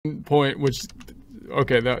point, which,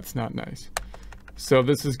 okay, that's not nice. So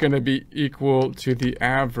this is going to be equal to the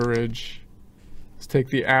average. Let's take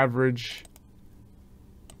the average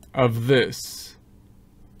of this.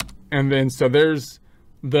 And then, so there's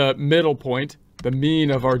the middle point, the mean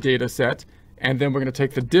of our data set. And then we're going to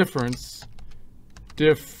take the difference,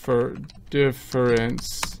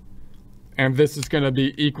 difference, and this is going to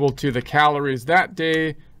be equal to the calories that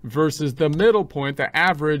day versus the middle point, the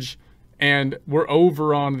average, and we're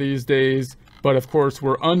over on these days, but of course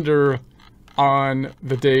we're under on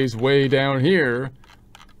the days way down here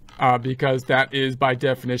because that is by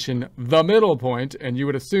definition the middle point, and you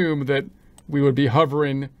would assume that we would be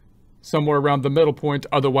hovering somewhere around the middle point,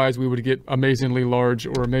 otherwise we would get amazingly large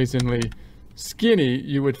or amazingly skinny,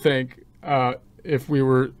 you would think, if we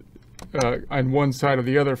were on one side or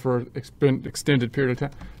the other for an extended period of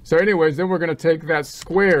time. So anyways, then we're going to take that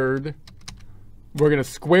squared, we're going to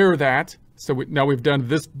square that. So now we've done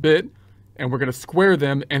this bit, and we're going to square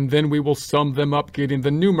them, and then we will sum them up, getting the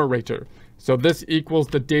numerator. So this equals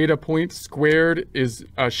the data point squared is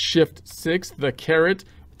shift 6, the caret,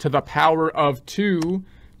 to the power of 2,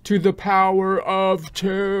 to the power of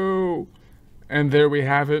 2. And there we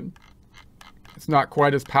have it. It's not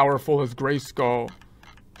quite as powerful as Grayskull,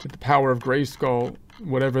 to the power of Grayskull,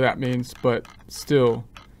 whatever that means, but still,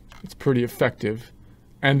 it's pretty effective.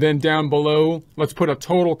 And then down below, let's put a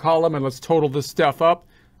total column and let's total this stuff up.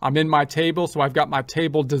 I'm in my table, so I've got my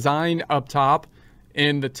table design up top.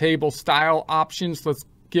 In the table style options, let's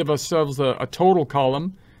give ourselves a total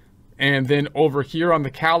column. And then over here on the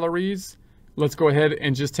calories, let's go ahead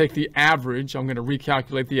and just take the average. I'm going to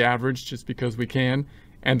recalculate the average just because we can.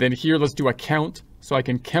 And then here, let's do a count, so I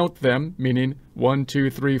can count them, meaning 1,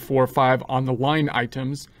 2, 3, 4, 5 on the line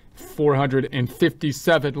items,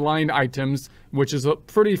 457 line items, which is a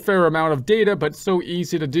pretty fair amount of data, but so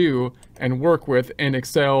easy to do and work with in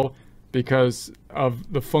Excel because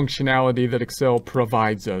of the functionality that Excel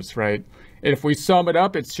provides us, right? And if we sum it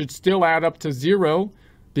up, it should still add up to 0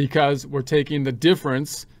 because we're taking the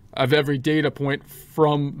difference of every data point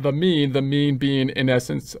from the mean being, in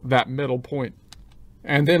essence, that middle point.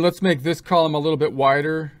 And then let's make this column a little bit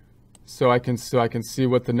wider so I can see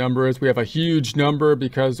what the number is. We have a huge number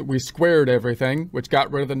because we squared everything, which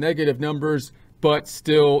got rid of the negative numbers, but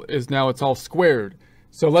still is now it's all squared.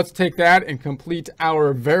 So let's take that and complete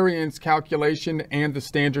our variance calculation and the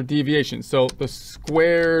standard deviation. So the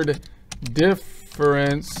squared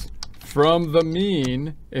difference from the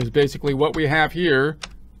mean is basically what we have here,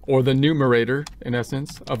 or the numerator, in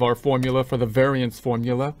essence, of our formula for the variance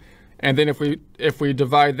formula. And then if we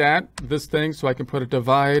divide this thing, so I can put a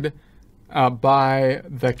divide by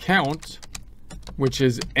the count, which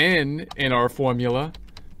is n in our formula,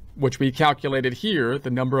 which we calculated here, the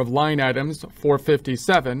number of line items,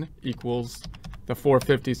 457, equals the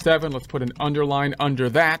 457. Let's put an underline under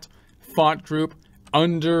that, font group,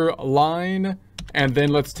 underline, and then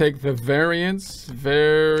let's take the variance,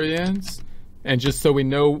 and just so we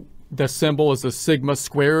know, the symbol is a sigma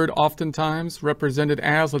squared, oftentimes represented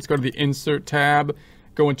as. Let's go to the Insert tab,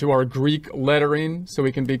 go into our Greek lettering, so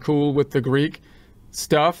we can be cool with the Greek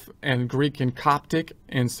stuff, and Greek and Coptic.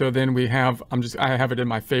 And so then we have, I have it in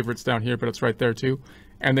my favorites down here, but it's right there too.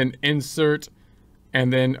 And then Insert,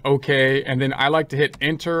 and then OK. And then I like to hit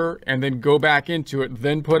Enter, and then go back into it,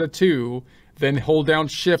 then put a 2, then hold down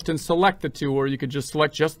Shift and select the 2, or you could just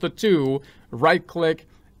select just the 2, right click,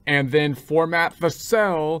 and then format the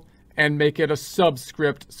cell and make it a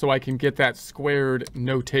subscript so I can get that squared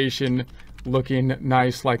notation looking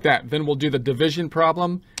nice like that. Then we'll do the division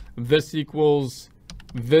problem. This equals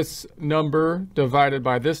this number divided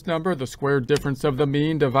by this number, the squared difference of the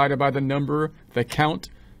mean divided by the number, the count,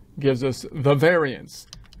 gives us the variance.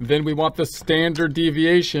 Then we want the standard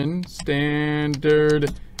deviation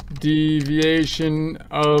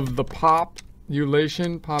of the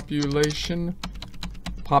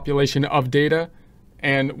population of data.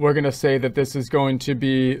 And we're going to say that this is going to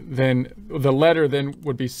be, then the letter then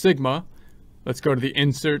would be sigma. Let's go to the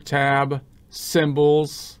Insert tab,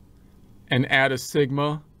 Symbols, and add a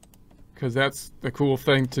sigma, because that's the cool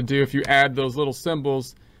thing to do. If you add those little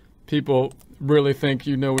symbols, people really think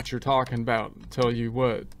you know what you're talking about. Tell you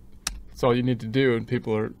what, that's all you need to do, and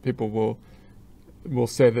people will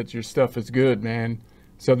say that your stuff is good, man.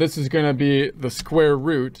 So this is going to be the square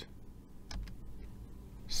root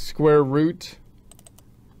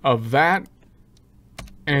of that.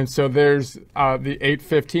 And so there's the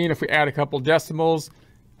 815. If we add a couple decimals,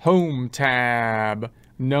 Home tab,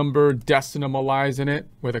 number, decimalizing it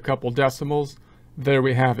with a couple decimals, there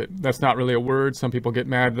we have it. That's not really a word. Some people get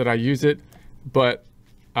mad that I use it, but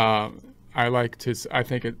I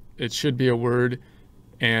think it should be a word.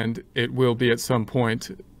 and it will be at some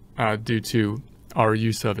point due to our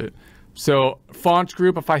use of it. So font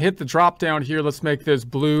group, if I hit the drop down here, let's make this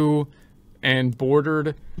blue and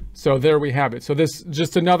bordered. So there we have it. So this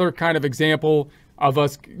just another kind of example of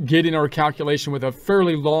us getting our calculation with a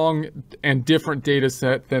fairly long and different data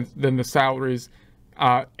set than the salaries.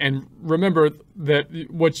 And remember that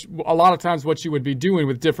a lot of times what you would be doing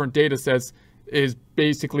with different data sets is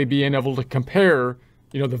basically being able to compare,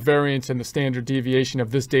 the variance and the standard deviation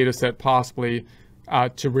of this data set possibly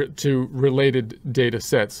to related data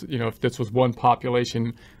sets. If this was one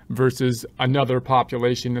population versus another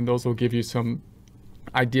population, and those will give you some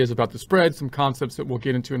ideas about the spread, some concepts that we'll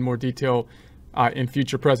get into in more detail in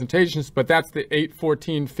future presentations. But that's the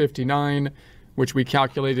 814.59, which we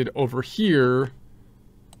calculated over here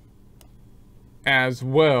as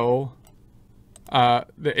well. The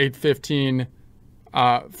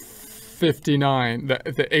 815.59,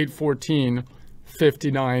 the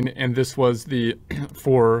 814.59, and this was the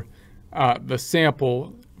for the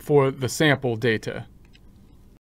sample data.